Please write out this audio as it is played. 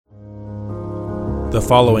The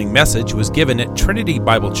following message was given at Trinity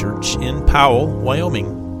Bible Church in Powell, Wyoming.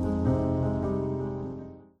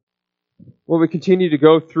 Well, we continue to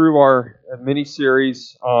go through our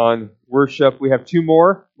mini-series on worship. We have two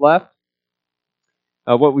more left.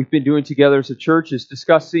 What we've been doing together as a church is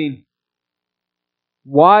discussing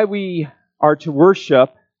why we are to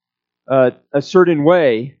worship a certain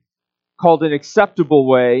way, called an acceptable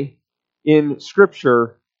way in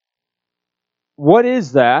Scripture. What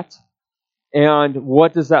is that, and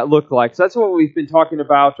what does that look like? So that's what we've been talking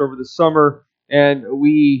about over the summer, and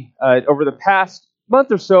we, over the past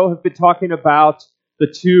month or so, have been talking about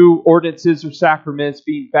the two ordinances or sacraments,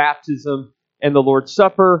 being baptism and the Lord's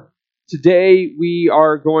Supper. Today, we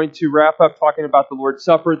are going to wrap up talking about the Lord's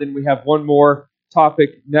Supper. Then we have one more topic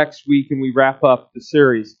next week, and we wrap up the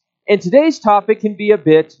series. And today's topic can be a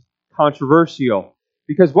bit controversial,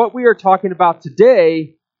 because what we are talking about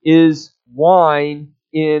today is wine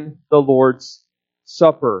in the Lord's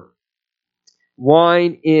Supper.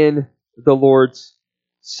 Wine in the Lord's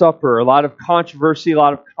Supper. A lot of controversy, a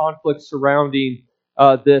lot of conflict surrounding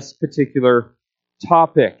this particular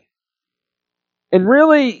topic. And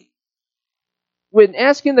really, when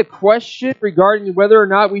asking the question regarding whether or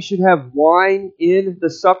not we should have wine in the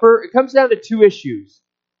supper, it comes down to two issues: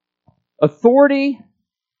 authority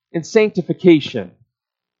and sanctification.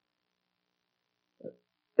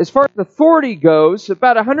 As far as authority goes,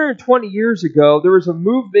 about 120 years ago, there was a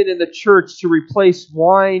movement in the church to replace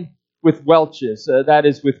wine with Welch's, that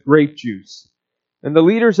is, with grape juice. And the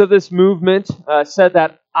leaders of this movement said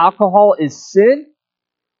that alcohol is sin,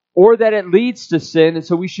 or that it leads to sin, and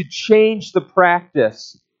so we should change the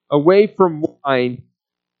practice away from wine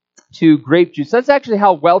to grape juice. That's actually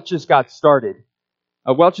how Welch's got started.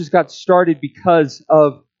 Welch's got started because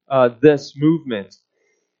of this movement.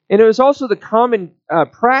 And it was also the common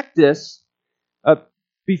practice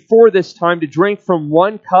before this time to drink from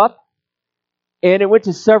one cup, and it went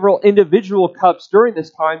to several individual cups during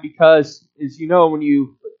this time because, as you know, when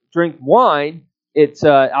you drink wine, it's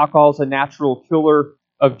alcohol is a natural killer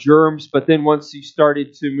of germs. But then once you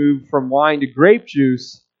started to move from wine to grape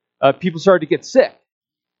juice, people started to get sick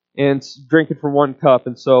and drinking from one cup,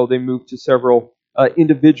 and so they moved to several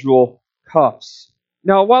individual cups.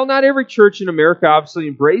 Now, while not every church in America obviously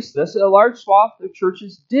embraced this, a large swath of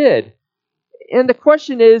churches did. And the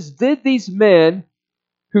question is, did these men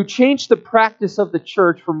who changed the practice of the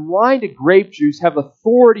church from wine to grape juice have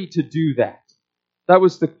authority to do that? That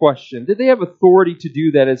was the question. Did they have authority to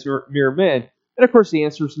do that as mere men? And of course the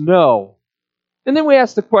answer is no. And then we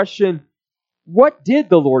ask the question, what did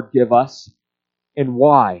the Lord give us and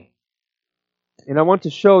why? And I want to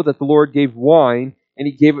show that the Lord gave wine, and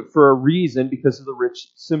He gave it for a reason because of the rich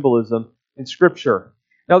symbolism in Scripture.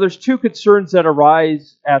 Now there's two concerns that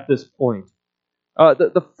arise at this point.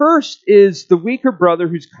 The first is the weaker brother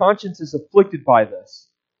whose conscience is afflicted by this.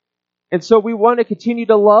 And so we want to continue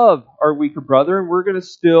to love our weaker brother, and we're going to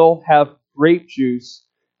still have grape juice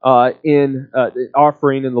in the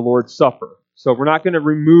offering in the Lord's Supper. So we're not going to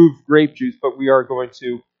remove grape juice, but we are going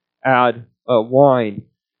to add wine.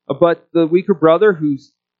 But the weaker brother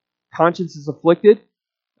whose conscience is afflicted,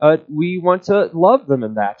 we want to love them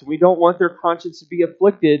in that. We don't want their conscience to be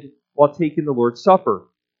afflicted while taking the Lord's Supper.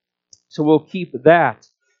 So we'll keep that.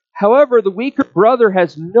 However, the weaker brother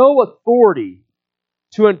has no authority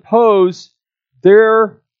to impose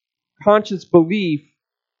their conscience belief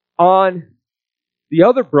on the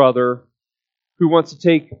other brother who wants to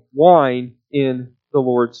take wine in the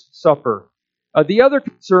Lord's Supper. The other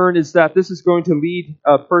concern is that this is going to lead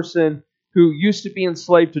a person who used to be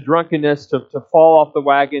enslaved to drunkenness to fall off the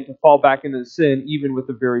wagon, to fall back into sin, even with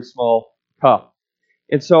a very small cup.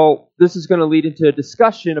 And so this is going to lead into a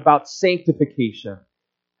discussion about sanctification.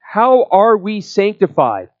 How are we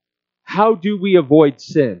sanctified? How do we avoid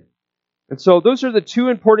sin? And so those are the two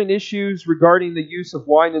important issues regarding the use of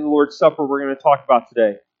wine in the Lord's Supper we're going to talk about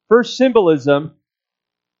today. First, symbolism,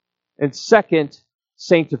 and second,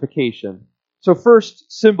 sanctification. So first,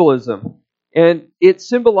 symbolism. And it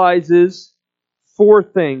symbolizes four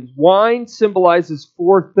things. Wine symbolizes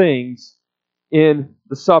four things in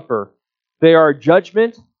the supper. They are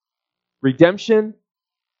judgment, redemption,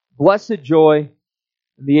 blessed joy,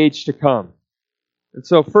 and the age to come. And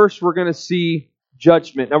so first we're going to see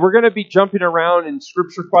judgment. Now we're going to be jumping around in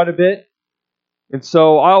Scripture quite a bit. And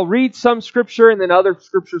so I'll read some Scripture and then other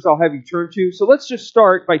Scriptures I'll have you turn to. So let's just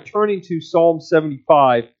start by turning to Psalm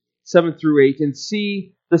 75, 7 through 8, and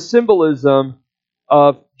see the symbolism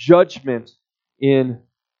of judgment in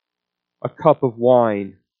a cup of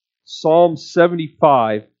wine. Psalm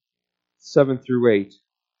 75, 7 through 8.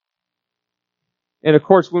 And of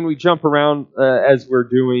course, when we jump around as we're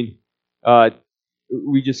doing,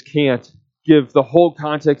 we just can't give the whole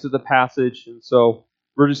context of the passage. And so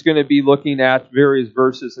we're just going to be looking at various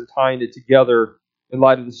verses and tying it together in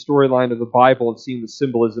light of the storyline of the Bible and seeing the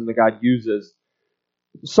symbolism that God uses.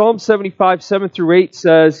 Psalm 75, 7 through 8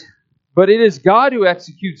 says, "But it is God who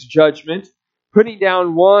executes judgment, putting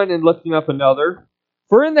down one and lifting up another.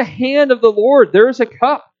 For in the hand of the Lord there is a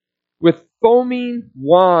cup with foaming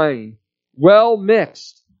wine, well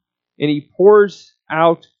mixed, and he pours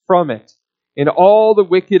out from it. And all the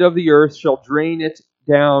wicked of the earth shall drain it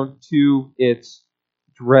down to its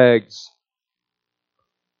dregs."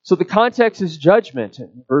 So the context is judgment.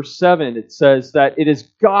 In verse 7, it says that it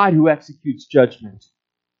is God who executes judgment.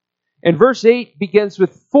 And verse 8 begins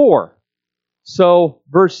with "for." So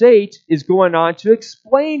verse 8 is going on to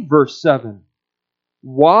explain verse 7.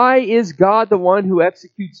 Why is God the one who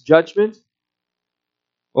executes judgment?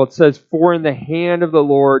 Well, it says, "For in the hand of the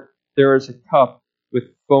Lord there is a cup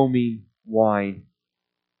with foaming wine."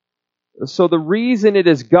 So the reason it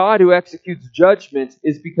is God who executes judgment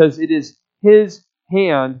is because it is His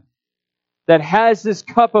hand that has this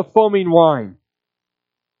cup of foaming wine.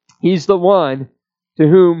 He's the one to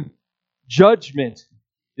whom judgment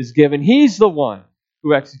is given. He's the one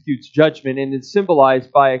who executes judgment, and it's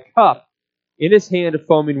symbolized by a cup in His hand of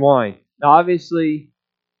foaming wine. Now, obviously,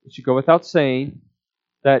 it should go without saying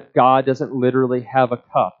that God doesn't literally have a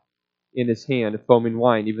cup in His hand of foaming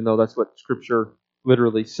wine, even though that's what Scripture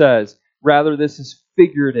literally says. Rather, this is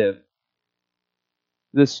figurative.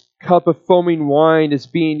 This cup of foaming wine is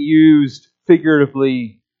being used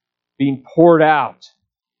figuratively, being poured out.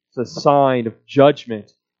 It's a sign of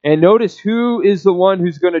judgment. And notice who is the one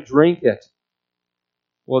who's going to drink it.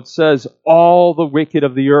 Well, it says, all the wicked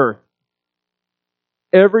of the earth.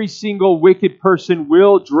 Every single wicked person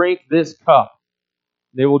will drink this cup.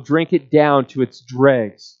 They will drink it down to its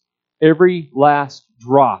dregs. Every last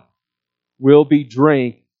drop will be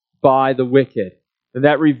drank by the wicked. And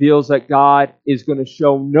that reveals that God is going to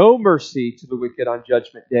show no mercy to the wicked on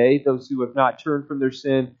Judgment Day, those who have not turned from their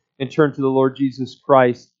sin and turned to the Lord Jesus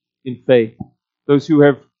Christ in faith. Those who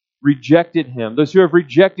have rejected Him. Those who have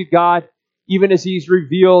rejected God, even as He's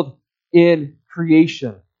revealed in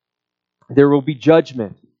creation. There will be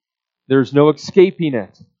judgment. There's no escaping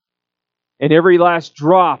it. And every last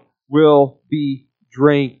drop will be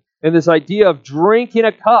drank. And this idea of drinking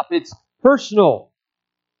a cup, it's personal.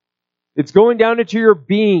 It's going down into your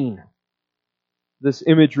being. This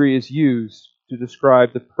imagery is used to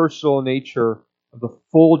describe the personal nature of the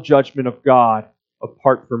full judgment of God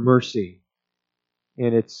apart from mercy.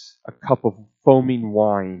 And it's a cup of foaming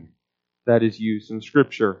wine that is used in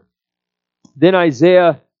Scripture. Then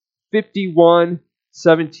Isaiah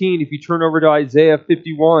 51:17, if you turn over to Isaiah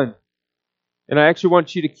 51. And I actually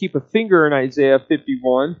want you to keep a finger in Isaiah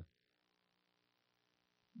 51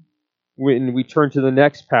 when we turn to the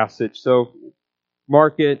next passage. So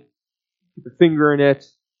mark it, keep a finger in it.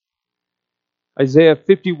 Isaiah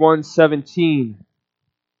 51:17.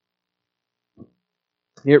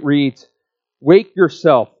 It reads, wake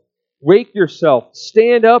yourself,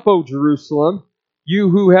 stand up, O Jerusalem, you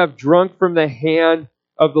who have drunk from the hand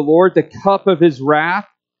of the Lord the cup of His wrath,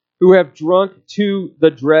 who have drunk to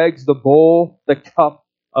the dregs the bowl, the cup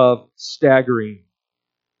of staggering.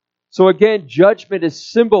 So again, judgment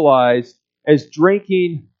is symbolized as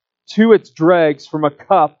drinking to its dregs from a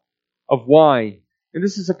cup of wine. And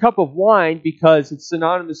this is a cup of wine because it's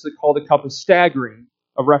synonymously called a cup of staggering,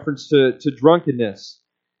 a reference to drunkenness.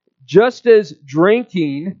 Just as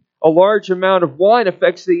drinking a large amount of wine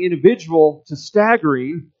affects the individual to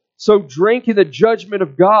staggering, so drinking the judgment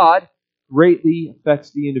of God greatly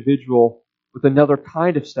affects the individual with another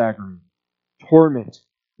kind of staggering, torment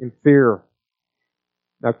and fear.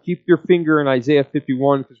 Now keep your finger in Isaiah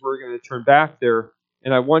 51 because we're going to turn back there.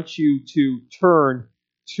 And I want you to turn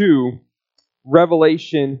to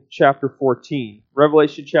Revelation chapter 14.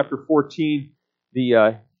 Revelation chapter 14,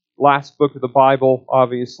 the last book of the Bible,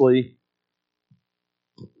 obviously.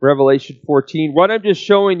 Revelation 14. What I'm just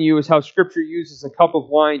showing you is how Scripture uses a cup of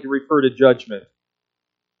wine to refer to judgment.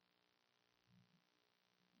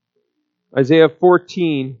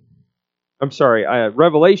 Revelation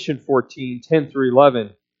 14, 10 through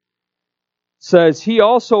 11 says, He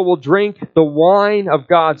also will drink the wine of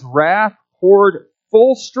God's wrath, poured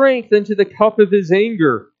full strength into the cup of His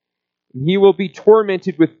anger. And he will be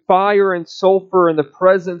tormented with fire and sulfur in the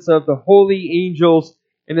presence of the holy angels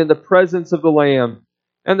and in the presence of the Lamb.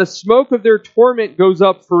 And the smoke of their torment goes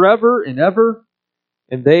up forever and ever,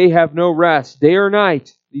 and they have no rest, day or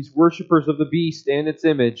night, these worshippers of the beast and its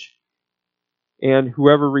image, and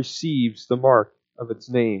whoever receives the mark of its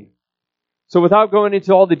name. So without going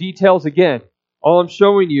into all the details again, all I'm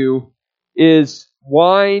showing you is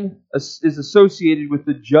wine is associated with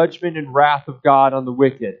the judgment and wrath of God on the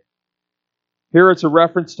wicked. Here it's a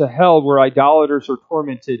reference to hell where idolaters are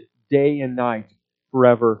tormented day and night,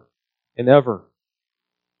 forever and ever.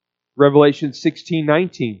 Revelation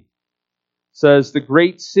 16:19 says, the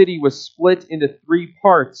great city was split into 3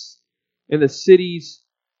 parts, and the cities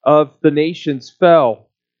of the nations fell.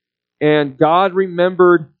 And God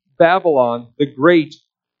remembered Babylon the Great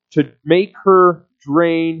to make her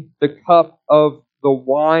drain the cup of the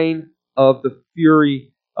wine of the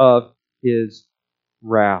fury of His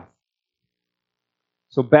wrath.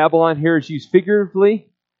 So Babylon here is used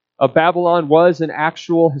figuratively. Babylon was an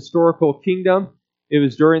actual historical kingdom. It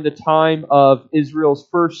was during the time of Israel's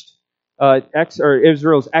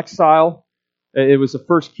Israel's exile. It was the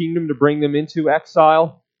first kingdom to bring them into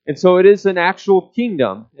exile. And so it is an actual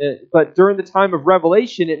kingdom. But during the time of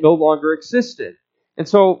Revelation, it no longer existed. And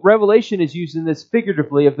so Revelation is using this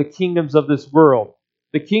figuratively of the kingdoms of this world.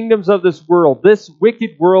 The kingdoms of this world. This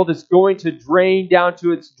wicked world is going to drain down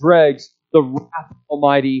to its dregs the wrath of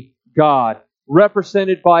Almighty God,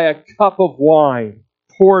 represented by a cup of wine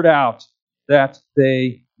poured out that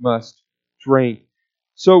they must drink.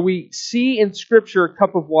 So we see in Scripture a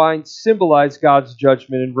cup of wine symbolize God's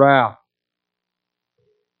judgment and wrath.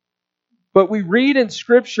 But we read in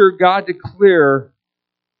Scripture God declare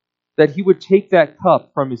that He would take that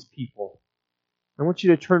cup from His people. I want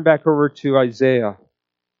you to turn back over to Isaiah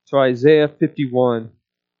 51,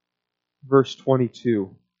 verse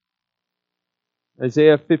 22.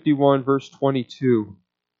 Isaiah 51, verse 22.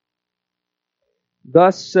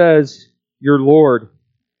 Thus says your Lord,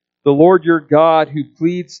 the Lord your God, who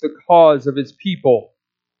pleads the cause of His people.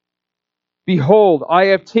 Behold, I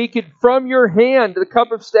have taken from your hand the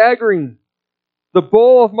cup of staggering. The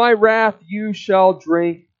bowl of my wrath you shall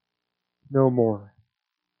drink no more.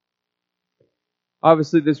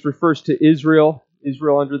 Obviously, this refers to Israel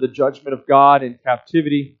under the judgment of God in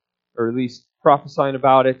captivity, or at least prophesying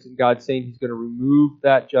about it, and God saying He's going to remove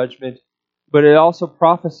that judgment. But it also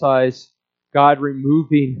prophesies God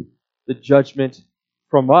removing the judgment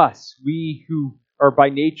from us, we who are by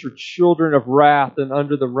nature children of wrath and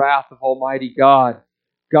under the wrath of Almighty God.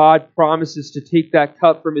 God promises to take that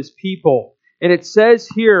cup from His people. And it says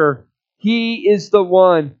here, He is the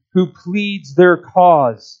one who pleads their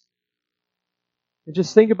cause. And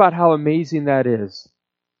just think about how amazing that is.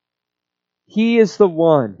 He is the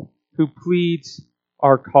one who pleads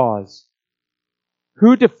our cause.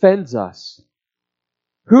 Who defends us?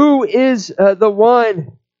 Who is the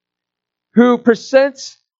one who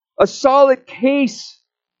presents a solid case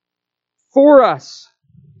for us?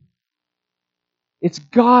 It's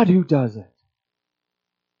God who does it.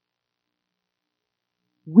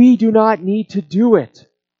 We do not need to do it.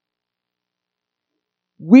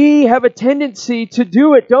 We have a tendency to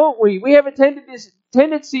do it, don't we? We have a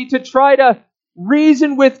tendency to try to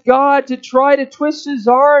reason with God, to try to twist His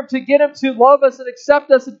arm, to get Him to love us and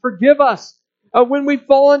accept us and forgive us. When we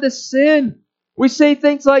fall into sin, we say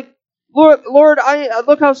things like, Lord,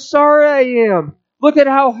 look how sorry I am. Look at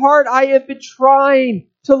how hard I have been trying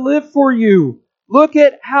to live for you. Look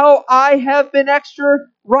at how I have been extra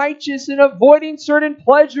righteous in avoiding certain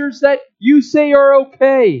pleasures that you say are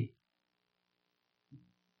okay.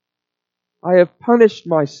 I have punished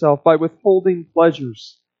myself by withholding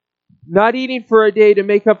pleasures, not eating for a day to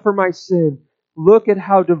make up for my sin. Look at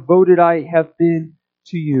how devoted I have been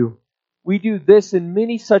to you. We do this and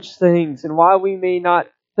many such things, and while we may not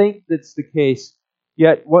think that's the case,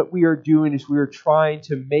 yet what we are doing is we are trying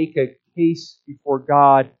to make a case before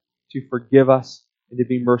God to forgive us and to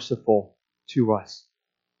be merciful to us.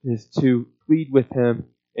 It is to plead with Him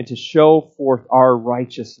and to show forth our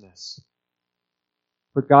righteousness.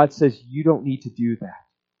 But God says, you don't need to do that.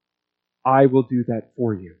 I will do that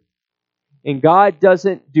for you. And God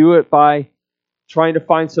doesn't do it by trying to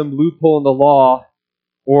find some loophole in the law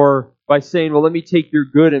or by saying, well, let me take your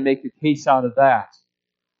good and make a case out of that.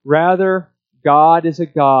 Rather, God is a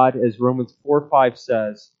God, as Romans 4:5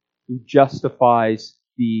 says, who justifies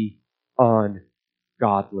the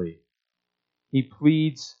ungodly. He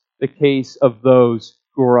pleads the case of those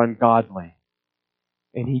who are ungodly.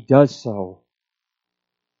 And He does so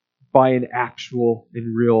by an actual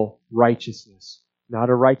and real righteousness. Not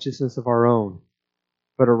a righteousness of our own,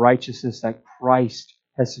 but a righteousness that Christ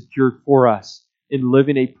has secured for us in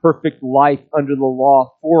living a perfect life under the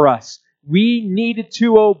law for us. We needed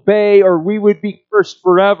to obey or we would be cursed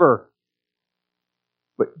forever.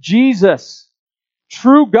 But Jesus,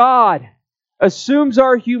 true God, assumes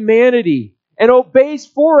our humanity and obeys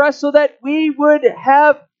for us so that we would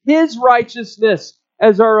have His righteousness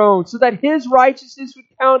as our own, so that His righteousness would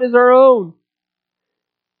count as our own.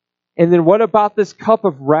 And then what about this cup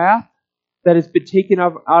of wrath that has been taken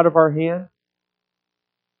out of our hand?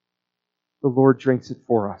 The Lord drinks it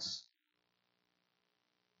for us.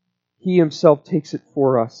 He Himself takes it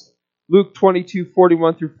for us. Luke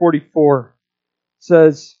 22:41 through 44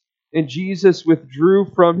 says, "And Jesus withdrew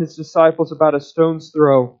from His disciples about a stone's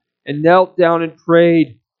throw, and knelt down and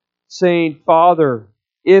prayed, saying, Father,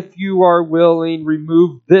 if you are willing,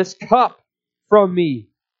 remove this cup from me.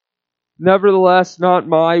 Nevertheless, not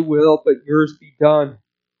my will, but yours be done.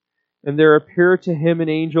 And there appeared to him an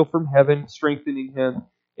angel from heaven, strengthening him.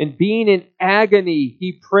 And being in agony,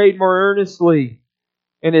 he prayed more earnestly,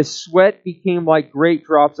 and his sweat became like great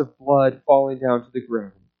drops of blood falling down to the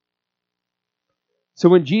ground." So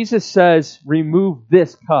when Jesus says, remove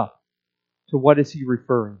this cup, to what is He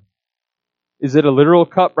referring? Is it a literal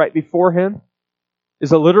cup right before Him?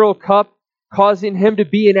 Is a literal cup causing Him to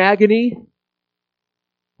be in agony?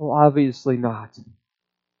 Well, obviously not.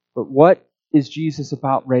 But what is Jesus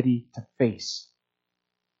about ready to face?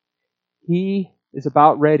 He is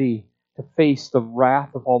about ready to face the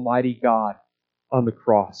wrath of Almighty God on the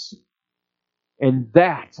cross. And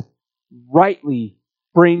that rightly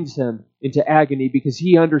brings Him into agony because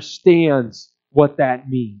He understands what that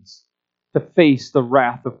means, to face the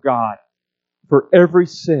wrath of God for every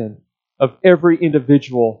sin of every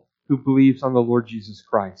individual who believes on the Lord Jesus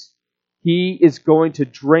Christ. He is going to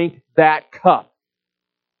drink that cup,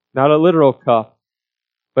 not a literal cup,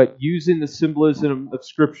 but using the symbolism of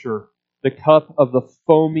Scripture, the cup of the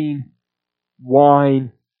foaming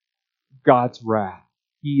wine, God's wrath.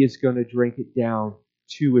 He is going to drink it down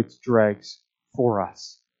to its dregs for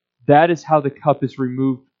us. That is how the cup is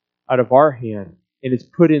removed out of our hand and is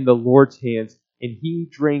put in the Lord's hands, and He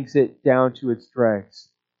drinks it down to its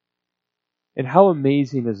dregs. And how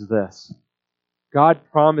amazing is this? God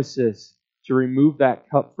promises to remove that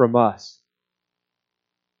cup from us.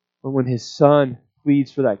 But when His Son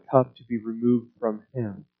pleads for that cup to be removed from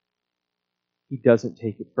Him, He doesn't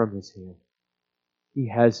take it from His hand. He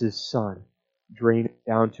has His Son drain it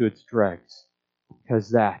down to its dregs, because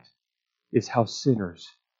that is how sinners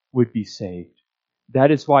would be saved.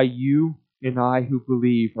 That is why you and I who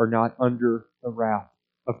believe are not under the wrath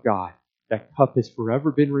of God. That cup has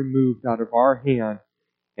forever been removed out of our hand,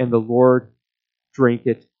 and the Lord drank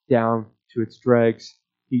it down to its dregs.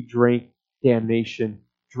 He drank damnation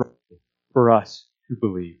for us who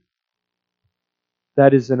believe.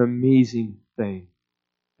 That is an amazing thing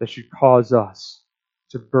that should cause us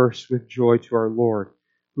to burst with joy to our Lord,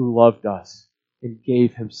 who loved us and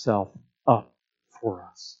gave Himself up for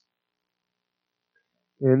us.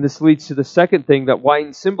 And this leads to the second thing that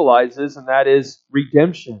wine symbolizes, and that is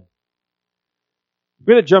redemption. I'm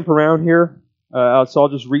going to jump around here, so I'll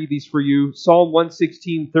just read these for you. Psalm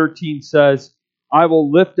 116:13 says, "I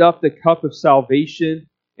will lift up the cup of salvation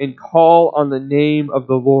and call on the name of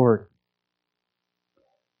the Lord."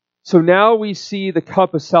 So now we see the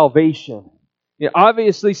cup of salvation.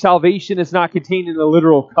 Obviously, salvation is not contained in a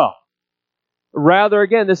literal cup. Rather,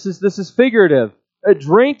 again, this is figurative.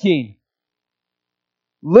 Drinking.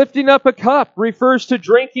 Lifting up a cup refers to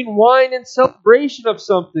drinking wine in celebration of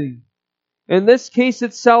something. In this case,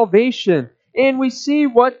 it's salvation. And we see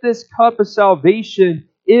what this cup of salvation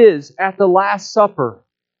is at the Last Supper,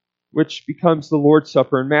 which becomes the Lord's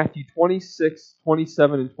Supper in Matthew 26,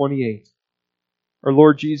 27, and 28. Our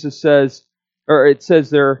Lord Jesus says, or it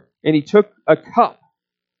says there, and He took a cup.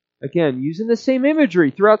 Again, using the same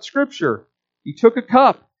imagery throughout Scripture. He took a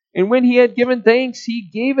cup, and when He had given thanks, He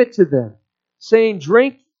gave it to them, saying,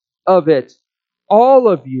 "Drink of it, all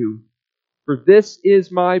of you, for this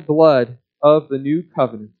is my blood of the new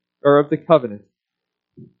covenant," or of the covenant,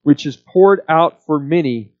 "which is poured out for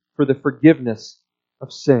many for the forgiveness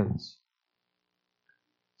of sins."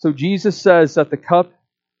 So Jesus says that the cup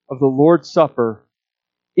of the Lord's Supper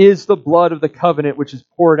is the blood of the covenant which is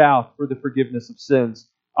poured out for the forgiveness of sins.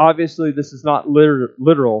 Obviously, this is not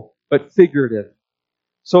literal, but figurative.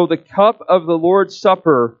 So the cup of the Lord's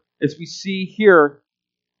Supper, as we see here,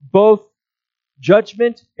 both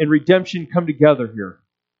judgment and redemption come together here.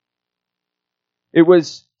 It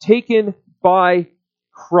was taken by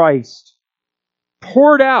Christ,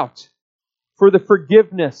 poured out for the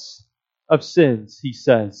forgiveness of sins, He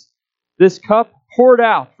says. This cup poured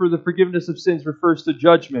out for the forgiveness of sins refers to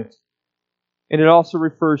judgment, and it also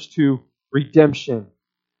refers to redemption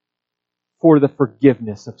for the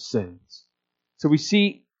forgiveness of sins. So we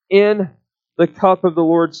see in the cup of the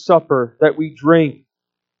Lord's Supper that we drink,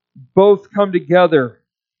 both come together.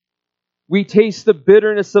 We taste the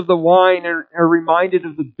bitterness of the wine and are reminded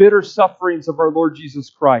of the bitter sufferings of our Lord Jesus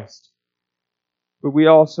Christ. But we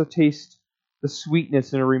also taste the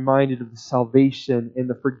sweetness and are reminded of the salvation and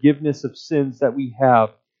the forgiveness of sins that we have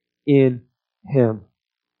in Him.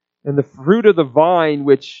 And the fruit of the vine,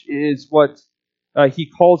 which is what he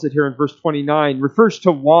calls it here in verse 29, refers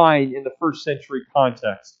to wine in the first century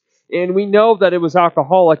context. And we know that it was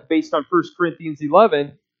alcoholic based on 1 Corinthians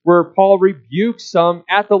 11, where Paul rebukes some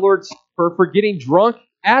at the Lord's Supper for getting drunk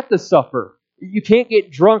at the supper. You can't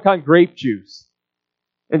get drunk on grape juice.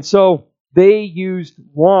 And so they used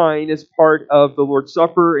wine as part of the Lord's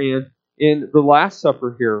Supper and in the Last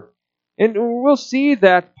Supper here. And we'll see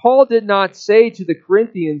that Paul did not say to the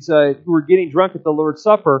Corinthians who were getting drunk at the Lord's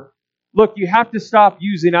Supper, look, you have to stop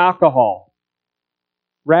using alcohol.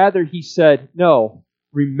 Rather, he said, no,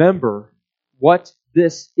 remember what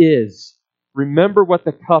this is. Remember what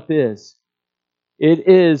the cup is. It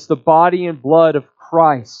is the body and blood of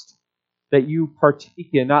Christ that you partake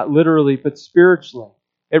in, not literally, but spiritually.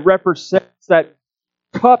 It represents that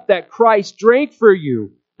cup that Christ drank for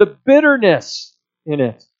you, the bitterness in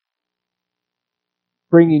it,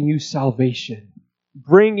 bringing you salvation,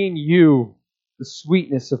 bringing you the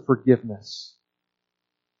sweetness of forgiveness.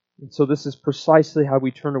 And so this is precisely how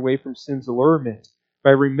we turn away from sin's allurement,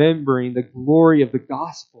 by remembering the glory of the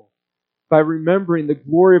gospel, by remembering the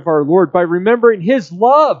glory of our Lord, by remembering His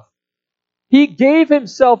love. He gave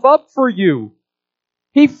Himself up for you.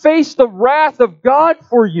 He faced the wrath of God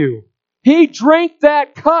for you. He drank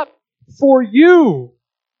that cup for you.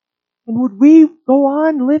 And would we go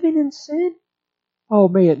on living in sin? Oh,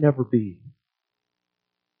 may it never be.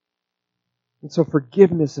 And so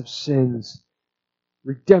forgiveness of sins,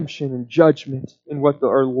 redemption and judgment, and what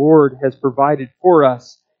our Lord has provided for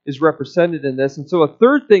us is represented in this. And so a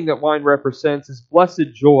third thing that wine represents is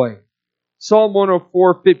blessed joy. Psalm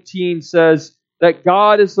 104:15 says that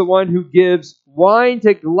God is the one who gives wine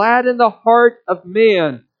to gladden the heart of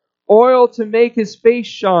man, oil to make his face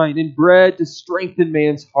shine, and bread to strengthen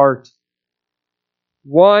man's heart.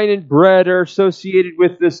 Wine and bread are associated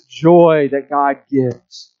with this joy that God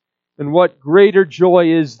gives. And what greater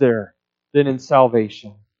joy is there than in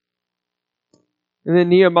salvation? And then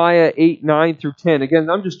Nehemiah 8:9 through 10. Again,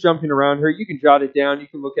 I'm just jumping around here. You can jot it down. You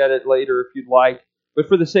can look at it later if you'd like. But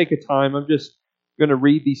for the sake of time, I'm just going to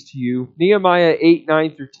read these to you. Nehemiah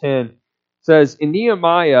 8:9 through 10 says, And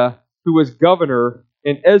Nehemiah, who was governor,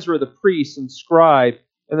 and Ezra the priest and scribe,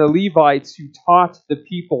 and the Levites who taught the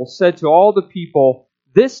people, said to all the people,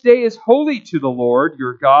 This day is holy to the Lord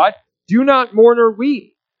your God. Do not mourn or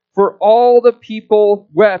weep. For all the people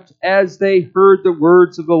wept as they heard the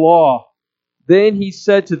words of the law. Then he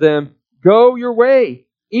said to them, Go your way,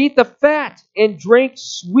 eat the fat, and drink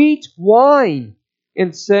sweet wine,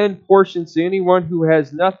 and send portions to anyone who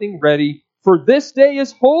has nothing ready, for this day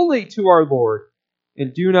is holy to our Lord.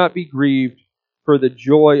 And do not be grieved, for the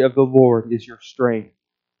joy of the Lord is your strength.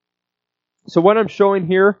 So what I'm showing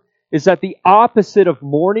here is that the opposite of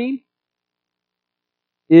mourning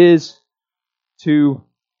is to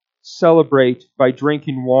celebrate by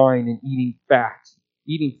drinking wine and eating fat.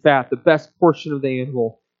 Eating fat, the best portion of the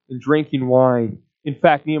animal, and drinking wine. In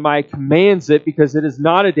fact, Nehemiah commands it because it is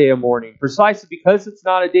not a day of mourning. Precisely because it's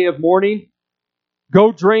not a day of mourning,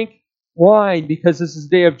 go drink wine because this is a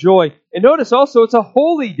day of joy. And notice also it's a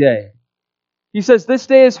holy day. He says this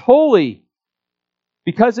day is holy.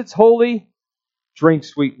 Because it's holy, drink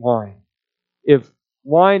sweet wine. If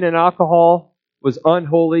wine and alcohol was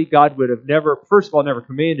unholy, God would have never, first of all, never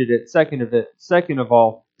commanded it. Second of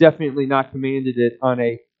all, definitely not commanded it on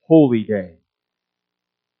a holy day.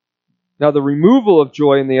 Now, the removal of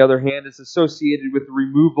joy, on the other hand, is associated with the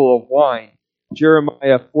removal of wine.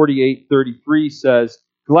 Jeremiah 48:33 says,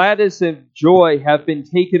 Gladness and joy have been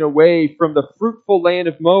taken away from the fruitful land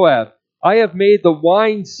of Moab. I have made the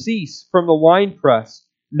wine cease from the winepress.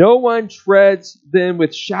 No one treads them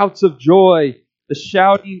with shouts of joy. The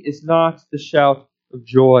shouting is not the shout of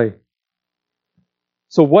joy.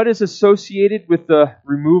 So what is associated with the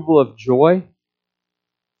removal of joy?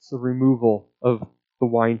 It's the removal of the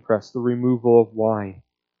winepress, the removal of wine.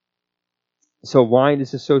 So wine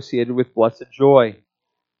is associated with blessed joy.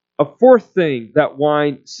 A fourth thing that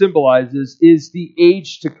wine symbolizes is the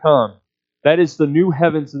age to come. That is the new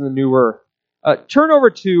heavens and the new earth. Turn over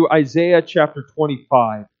to Isaiah chapter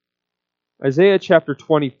 25. Isaiah chapter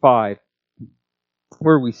 25,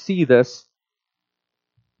 where we see this.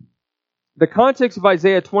 The context of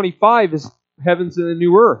Isaiah 25 is heavens and the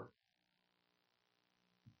new earth.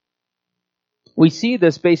 We see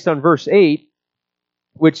this based on verse 8,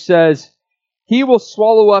 which says, He will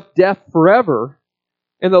swallow up death forever,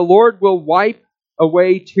 and the Lord will wipe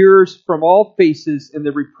away tears from all faces, and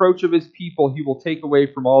the reproach of His people He will take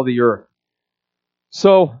away from all the earth.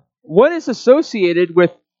 So, what is associated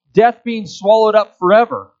with death being swallowed up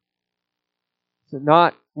forever. So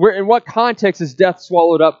not in what context is death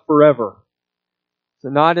swallowed up forever? So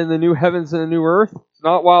not in the new heavens and the new earth. It's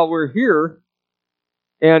not while we're here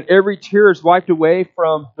and every tear is wiped away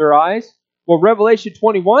from their eyes. Well, Revelation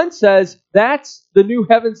 21 says that's the new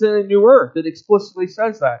heavens and the new earth. It explicitly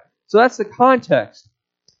says that. So that's the context.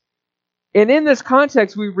 And in this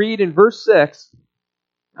context, we read in verse 6,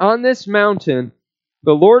 on this mountain,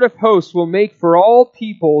 the Lord of hosts will make for all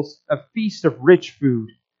peoples a feast of rich food,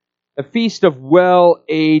 a feast of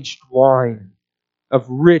well-aged wine, of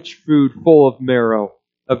rich food full of marrow,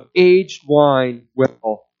 of aged wine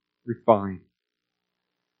well refined.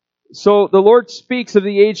 So the Lord speaks of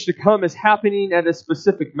the age to come as happening at a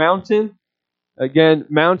specific mountain. Again,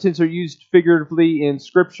 mountains are used figuratively in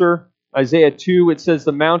Scripture. Isaiah 2, it says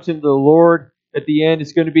the mountain of the Lord at the end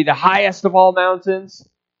is going to be the highest of all mountains.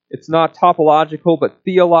 It's not topological, but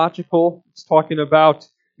theological. It's talking about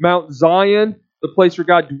Mount Zion, the place where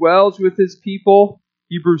God dwells with His people.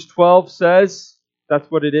 Hebrews 12 says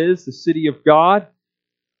that's what it is, the city of God.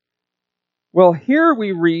 Well, here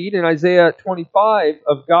we read in Isaiah 25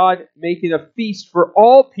 of God making a feast for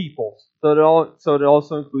all peoples. So it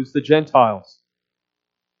also includes the Gentiles.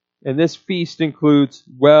 And this feast includes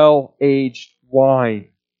well-aged wine.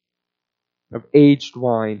 Of aged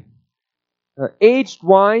wine. Aged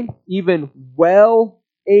wine, even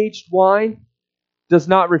well-aged wine, does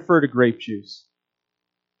not refer to grape juice.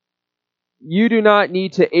 You do not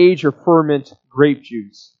need to age or ferment grape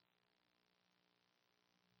juice.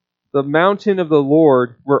 The mountain of the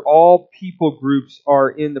Lord, where all people groups are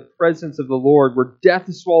in the presence of the Lord, where death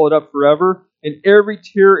is swallowed up forever, and every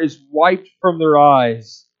tear is wiped from their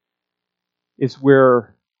eyes, is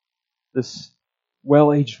where this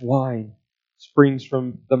well-aged wine springs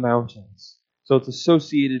from the mountains. So it's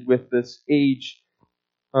associated with this age,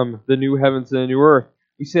 the new heavens and the new earth.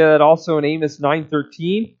 We see that also in Amos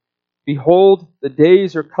 9:13. Behold, the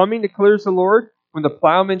days are coming, declares the Lord, when the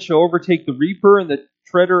plowman shall overtake the reaper and the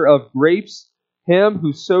treader of grapes, him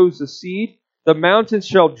who sows the seed. The mountains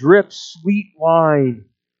shall drip sweet wine,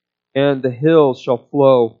 and the hills shall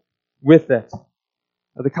flow with it.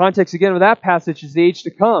 Now, the context again of that passage is the age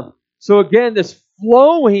to come. So again, this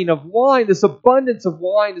flowing of wine, this abundance of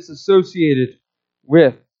wine is associated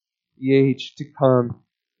with the age to come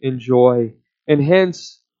in joy. And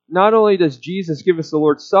hence, not only does Jesus give us the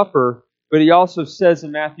Lord's Supper, but He also says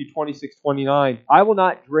in Matthew 26:29, I will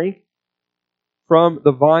not drink from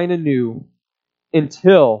the vine anew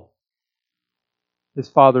until His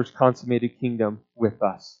Father's consummated kingdom with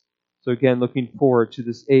us. So again, looking forward to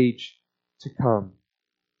this age to come.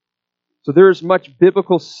 So there is much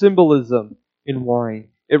biblical symbolism in wine.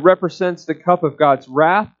 It represents the cup of God's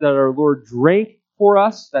wrath that our Lord drank for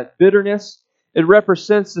us, that bitterness. It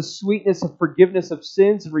represents the sweetness of forgiveness of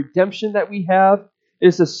sins and redemption that we have. It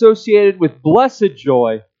is associated with blessed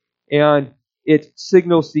joy, and it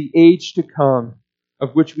signals the age to come,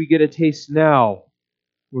 of which we get a taste now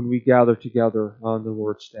when we gather together on the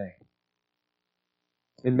Lord's Day.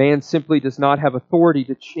 And man simply does not have authority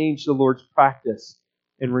to change the Lord's practice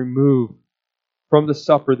and remove from the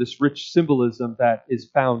supper this rich symbolism that is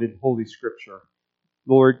found in Holy Scripture.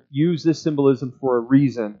 Lord, use this symbolism for a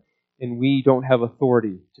reason, and we don't have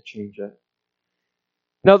authority to change it.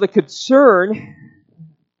 Now the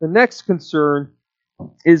next concern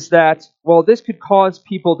is that, well, this could cause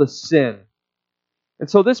people to sin. And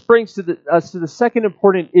so this brings us to the second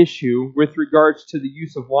important issue with regards to the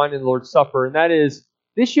use of wine in the Lord's Supper, and that is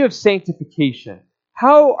the issue of sanctification.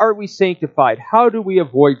 How are we sanctified? How do we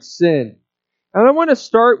avoid sin? And I want to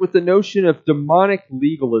start with the notion of demonic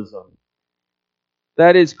legalism.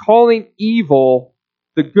 That is, calling evil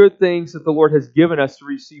the good things that the Lord has given us to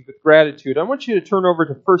receive with gratitude. I want you to turn over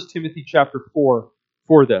to 1 Timothy chapter 4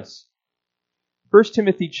 for this. 1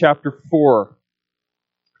 Timothy chapter 4.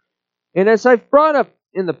 And as I've brought up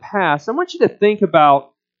in the past, I want you to think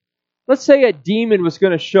about, let's say a demon was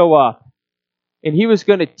going to show up and he was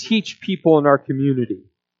going to teach people in our community.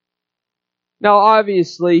 Now,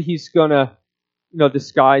 obviously, he's going to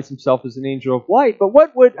disguise himself as an angel of light, but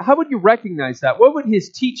how would you recognize that? What would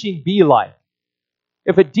his teaching be like?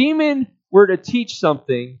 If a demon were to teach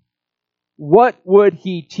something, what would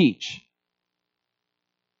he teach?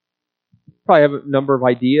 Probably have a number of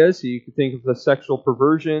ideas. So you could think of the sexual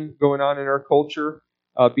perversion going on in our culture,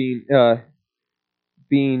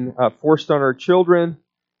 being forced on our children,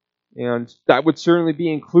 and that would certainly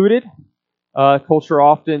be included. Culture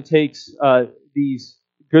often takes these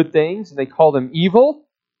good things and they call them evil.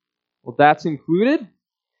 Well, that's included.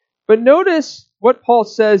 But notice what Paul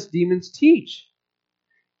says demons teach.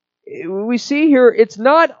 We see here, it's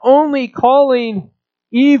not only calling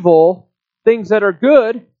evil things that are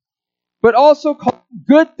good, but also calling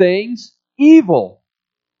good things evil.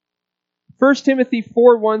 1 Timothy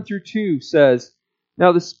 4:1-2 says,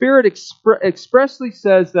 "Now the Spirit expressly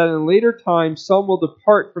says that in later times some will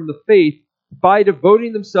depart from the faith by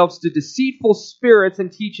devoting themselves to deceitful spirits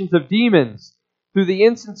and teachings of demons, through the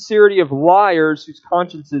insincerity of liars whose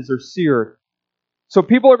consciences are seared." So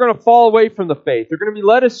people are going to fall away from the faith. They're going to be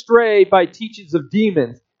led astray by teachings of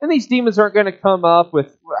demons. And these demons aren't going to come up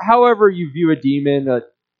with, however you view a demon,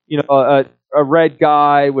 a red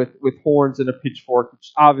guy with horns and a pitchfork,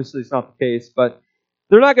 which obviously is not the case, but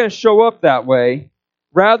they're not going to show up that way.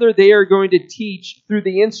 Rather, they are going to teach through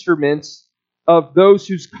the instruments of those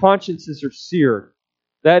whose consciences are seared.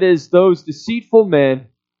 That is, those deceitful men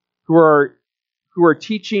who are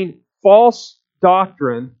teaching false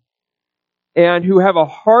doctrine and who have a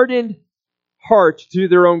hardened heart to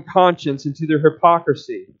their own conscience and to their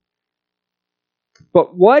hypocrisy.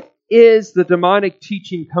 But what is the demonic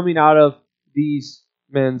teaching coming out of these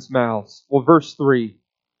men's mouths? Well, verse 3,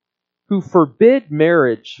 "Who forbid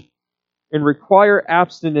marriage and require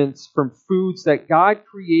abstinence from foods that God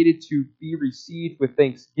created to be received with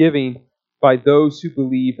thanksgiving by those who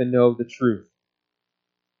believe and know the truth."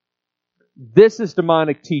 This is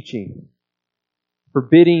demonic teaching,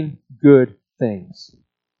 forbidding good things.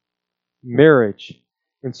 Marriage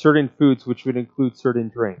and certain foods, which would include certain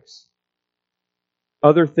drinks.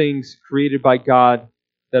 Other things created by God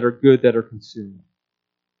that are good that are consumed.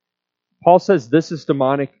 Paul says this is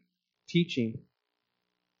demonic teaching,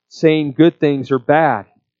 saying good things are bad.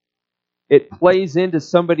 It plays into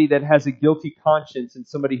somebody that has a guilty conscience and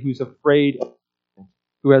somebody who's afraid,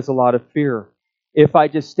 who has a lot of fear. If I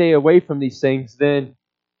just stay away from these things, then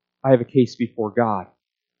I have a case before God.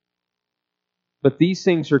 But these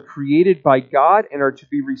things are created by God and are to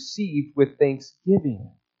be received with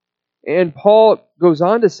thanksgiving. And Paul goes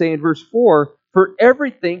on to say in verse 4, "For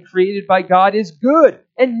everything created by God is good,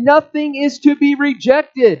 and nothing is to be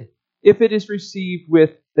rejected if it is received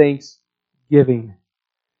with thanksgiving."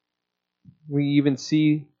 We even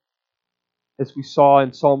see, as we saw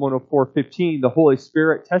in Psalm 104:15, the Holy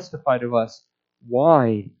Spirit testified to us,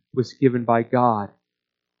 wine was given by God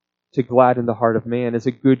to gladden the heart of man as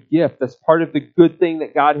a good gift. That's part of the good thing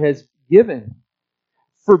that God has given.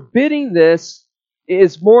 Forbidding this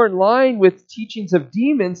is more in line with teachings of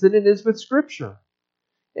demons than it is with Scripture.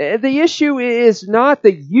 The issue is not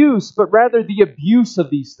the use, but rather the abuse of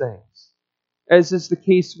these things, as is the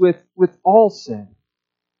case with all sin.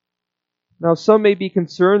 Now, some may be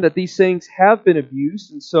concerned that these things have been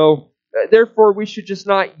abused, and so therefore we should just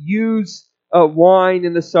not use wine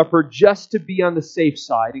in the supper just to be on the safe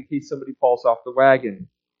side in case somebody falls off the wagon.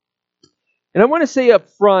 And I want to say up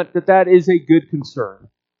front that is a good concern.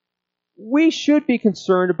 We should be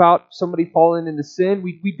concerned about somebody falling into sin.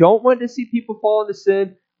 We don't want to see people fall into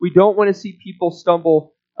sin. We don't want to see people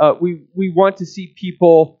stumble. We want to see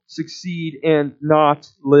people succeed and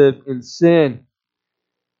not live in sin.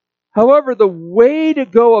 However, the way to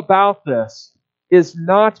go about this is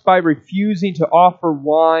not by refusing to offer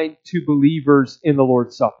wine to believers in the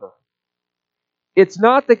Lord's Supper. It's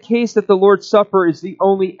not the case that the Lord's Supper is the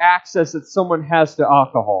only access that someone has to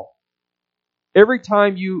alcohol. Every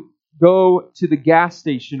time you go to the gas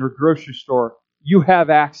station or grocery store, you have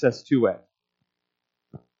access to it.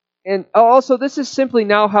 And also, this is simply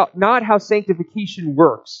not how sanctification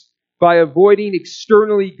works, by avoiding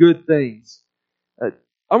externally good things.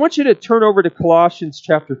 I want you to turn over to Colossians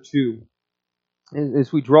chapter 2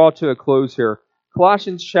 as we draw to a close here.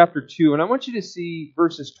 Colossians chapter 2, and I want you to see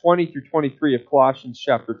verses 20 through 23 of Colossians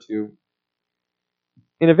chapter 2.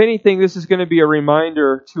 And if anything, this is going to be a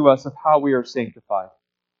reminder to us of how we are sanctified.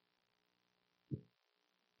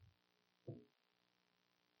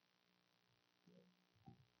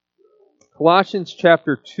 Colossians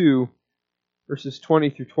chapter 2, verses 20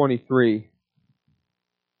 through 23.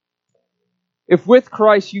 "If with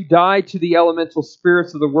Christ you died to the elemental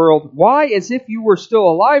spirits of the world, why, as if you were still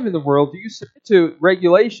alive in the world, do you submit to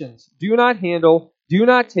regulations? Do not handle, do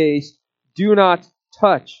not taste, do not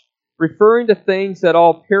touch, referring to things that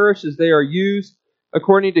all perish as they are used,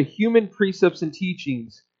 according to human precepts and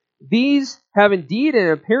teachings. These have indeed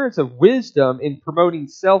an appearance of wisdom in promoting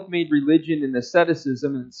self-made religion and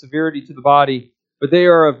asceticism and severity to the body, but they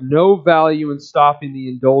are of no value in stopping the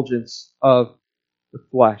indulgence of the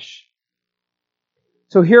flesh."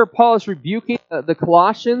 So here Paul is rebuking the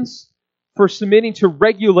Colossians for submitting to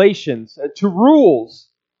regulations, to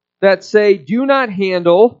rules that say, do not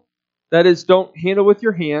handle, that is, don't handle with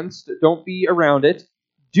your hands, don't be around it.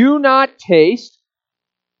 Do not taste,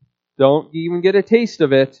 don't even get a taste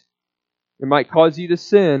of it. It might cause you to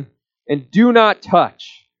sin. And do not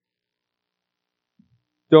touch.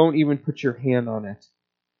 Don't even put your hand on it.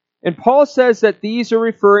 And Paul says that these are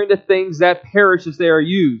referring to things that perish as they are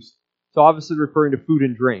used. So obviously referring to food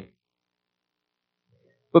and drink.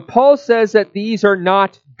 But Paul says that these are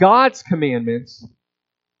not God's commandments.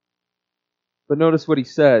 But notice what he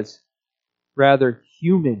says. Rather,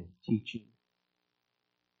 human teaching.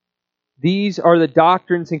 These are the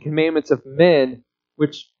doctrines and commandments of men,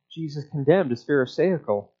 which Jesus condemned as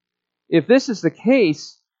Pharisaical. If this is the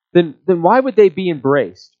case, then why would they be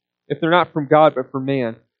embraced? If they're not from God but from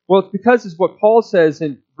man? Well, it's because it's what Paul says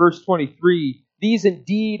in verse 23. These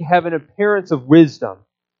indeed have an appearance of wisdom.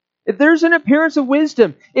 If there's an appearance of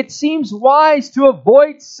wisdom, it seems wise to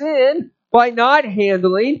avoid sin by not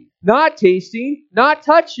handling, not tasting, not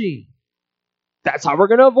touching. That's how we're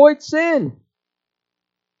going to avoid sin.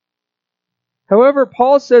 However,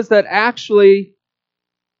 Paul says that actually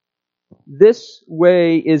this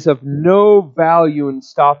way is of no value in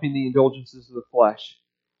stopping the indulgences of the flesh.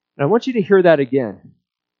 And I want you to hear that again.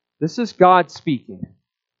 This is God speaking.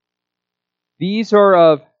 These are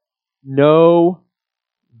of no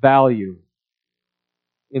value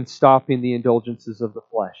in stopping the indulgences of the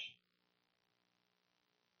flesh.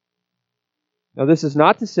 Now, this is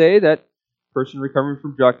not to say that a person recovering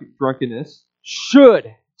from drunkenness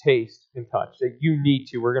should taste and touch, that you need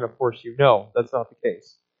to, we're going to force you. No, that's not the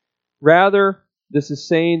case. Rather, this is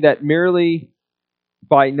saying that merely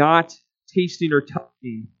by not tasting or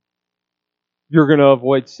touching, you're going to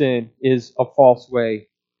avoid sin is a false way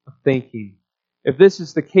of thinking. If this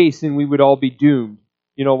is the case, then we would all be doomed.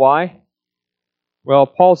 You know why? Well,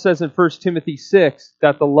 Paul says in 1 Timothy 6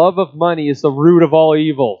 that the love of money is the root of all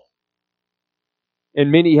evil.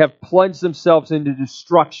 And many have plunged themselves into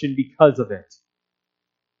destruction because of it.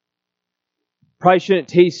 Probably shouldn't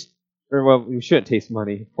taste, we shouldn't taste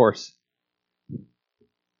money, of course.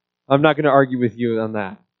 I'm not going to argue with you on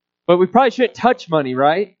that. But we probably shouldn't touch money,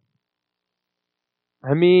 right?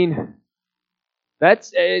 I mean,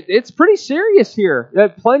 it's pretty serious here.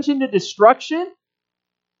 That plunge into destruction,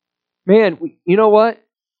 man. You know what?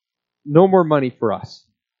 No more money for us.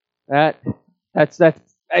 It's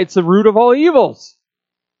the root of all evils.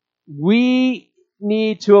 We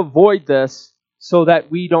need to avoid this so that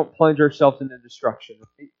we don't plunge ourselves into destruction.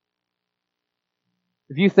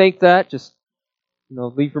 If you think that, just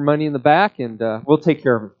leave your money in the back, and we'll take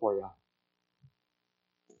care of it for you.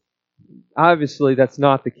 Obviously, that's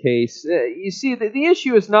not the case. You see, the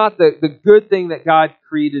issue is not the good thing that God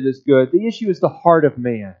created as good. The issue is the heart of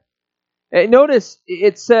man. Notice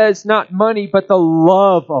it says not money, but the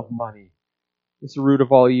love of money is the root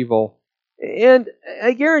of all evil. And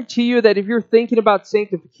I guarantee you that if you're thinking about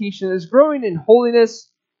sanctification as growing in holiness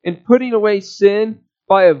and putting away sin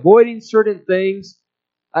by avoiding certain things,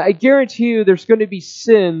 I guarantee you there's going to be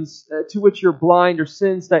sins to which you're blind, or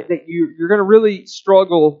sins that you're going to really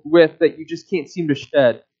struggle with that you just can't seem to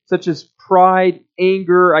shed, such as pride,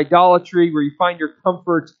 anger, idolatry, where you find your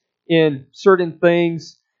comfort in certain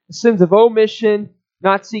things, sins of omission,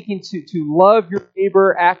 not seeking to love your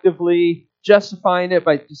neighbor actively, justifying it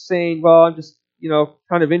by just saying, well, I'm just,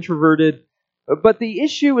 kind of introverted. But the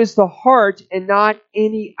issue is the heart and not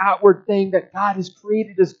any outward thing that God has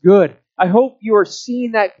created as good. I hope you are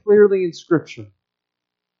seeing that clearly in Scripture.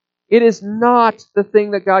 It is not the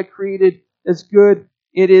thing that God created as good.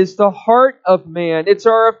 It is the heart of man. It's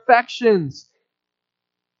our affections.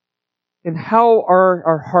 And how are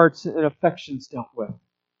our hearts and affections dealt with?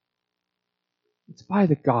 It's by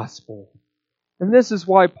the gospel. And this is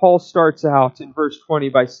why Paul starts out in verse 20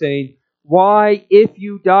 by saying, why, if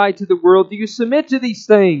you die to the world, do you submit to these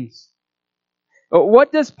things?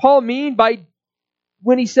 What does Paul mean by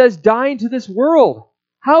when he says dying to this world?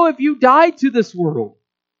 How have you died to this world?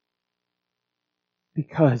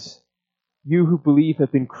 Because you who believe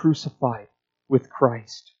have been crucified with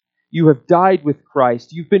Christ. You have died with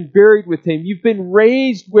Christ. You've been buried with Him. You've been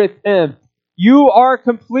raised with Him. You are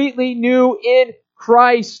completely new in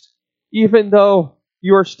Christ, even though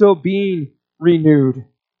you are still being renewed.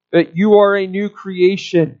 That you are a new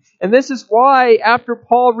creation. And this is why, after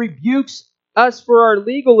Paul rebukes us for our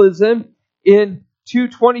legalism in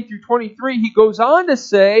 2:20 through 23, he goes on to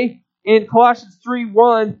say in Colossians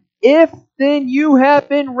 3:1, if then you have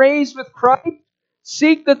been raised with Christ,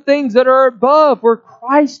 seek the things that are above, where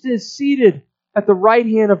Christ is seated at the right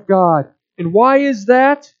hand of God. And why is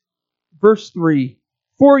that? Verse 3,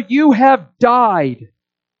 for you have died,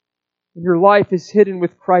 and your life is hidden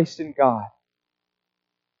with Christ in God.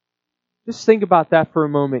 Just think about that for a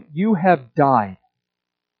moment. You have died.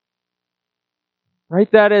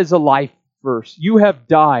 Write that as a life verse. You have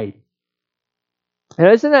died. And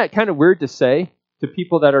isn't that kind of weird to say? to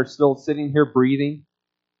people that are still sitting here breathing.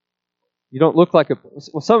 You don't look like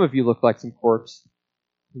some of you look like some corpse.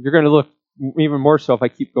 You're going to look even more so if I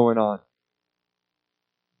keep going on.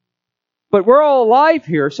 But we're all alive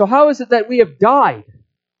here, so how is it that we have died?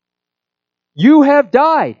 You have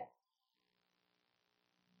died.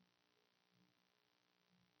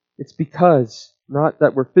 It's because, not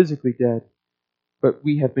that we're physically dead, but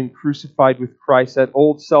we have been crucified with Christ. That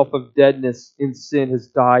old self of deadness in sin has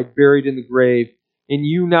died, buried in the grave, and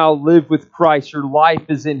you now live with Christ. Your life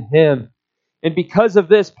is in Him. And because of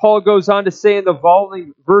this, Paul goes on to say in the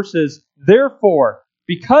following verses, therefore,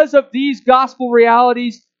 because of these gospel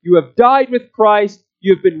realities, you have died with Christ,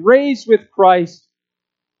 you have been raised with Christ,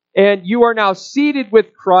 and you are now seated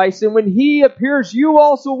with Christ. And when He appears, you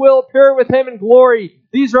also will appear with Him in glory.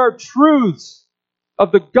 These are truths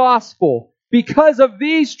of the gospel. Because of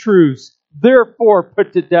these truths, therefore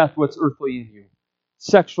put to death what's earthly in you.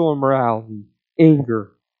 Sexual immorality,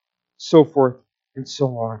 anger, so forth and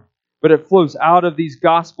so on. But it flows out of these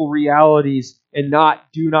gospel realities and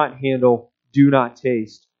not do not handle, do not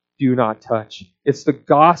taste, do not touch. It's the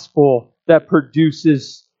gospel that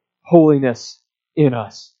produces holiness in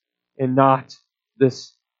us and not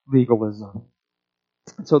this legalism.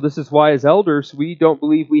 So this is why as elders, we don't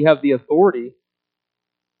believe we have the authority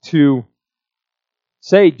to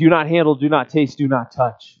say, do not handle, do not taste, do not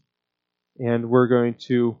touch. And we're going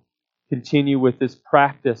to continue with this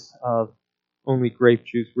practice of only grape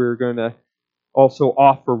juice. We're going to also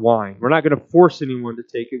offer wine. We're not going to force anyone to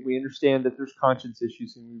take it. We understand that there's conscience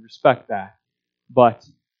issues and we respect that. But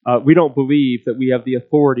we don't believe that we have the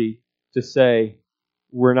authority to say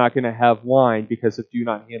we're not going to have wine because of do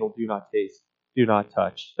not handle, do not taste, do not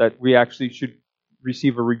touch. That we actually should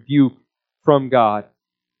receive a rebuke from God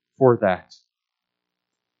for that.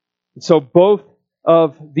 And so both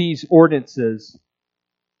of these ordinances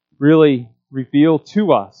really reveal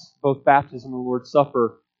to us, both baptism and the Lord's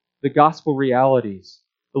Supper, the gospel realities.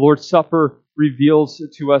 The Lord's Supper reveals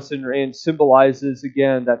to us and symbolizes,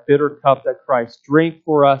 again, that bitter cup that Christ drank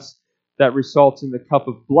for us, that results in the cup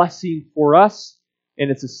of blessing for us,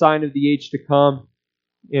 and it's a sign of the age to come.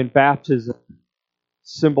 And baptism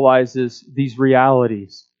symbolizes these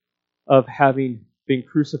realities of having been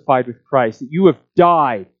crucified with Christ, that you have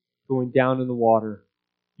died going down in the water.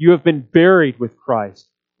 You have been buried with Christ,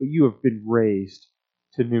 but you have been raised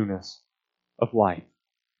to newness of life.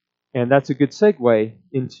 And that's a good segue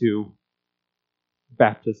into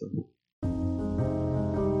baptism.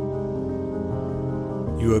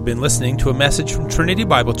 You have been listening to a message from Trinity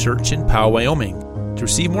Bible Church in Powell, Wyoming. To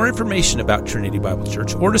receive more information about Trinity Bible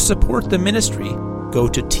Church or to support the ministry, go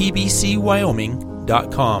to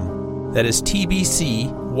tbcwyoming.com. That is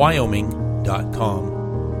tbcwyoming.com.